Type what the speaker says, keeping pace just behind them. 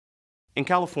In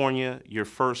California, your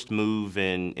first move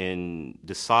in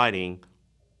deciding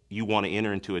you want to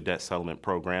enter into a debt settlement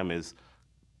program is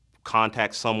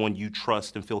contact someone you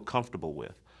trust and feel comfortable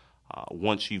with.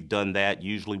 Once you've done that,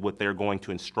 usually what they're going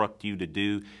to instruct you to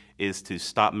do is to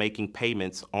stop making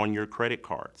payments on your credit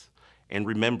cards. And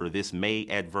remember, this may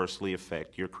adversely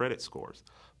affect your credit scores,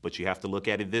 but you have to look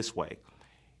at it this way.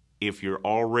 If you're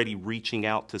already reaching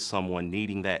out to someone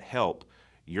needing that help,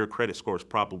 your credit score is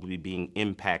probably being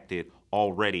impacted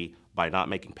already by not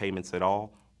making payments at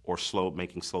all or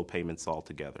making slow payments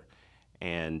altogether.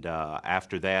 And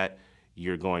after that,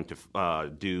 you're going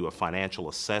to do a financial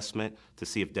assessment to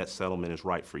see if debt settlement is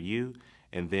right for you,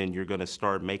 and then you're going to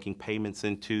start making payments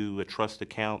into a trust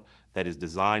account that is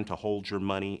designed to hold your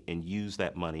money and use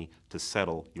that money to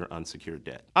settle your unsecured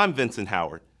debt. I'm Vincent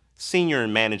Howard, Senior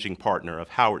and Managing Partner of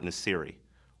Howard Nassiri.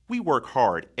 We work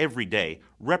hard every day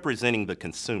representing the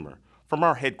consumer from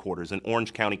our headquarters in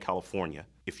Orange County, California.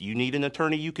 If you need an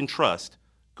attorney you can trust,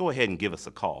 go ahead and give us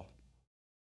a call.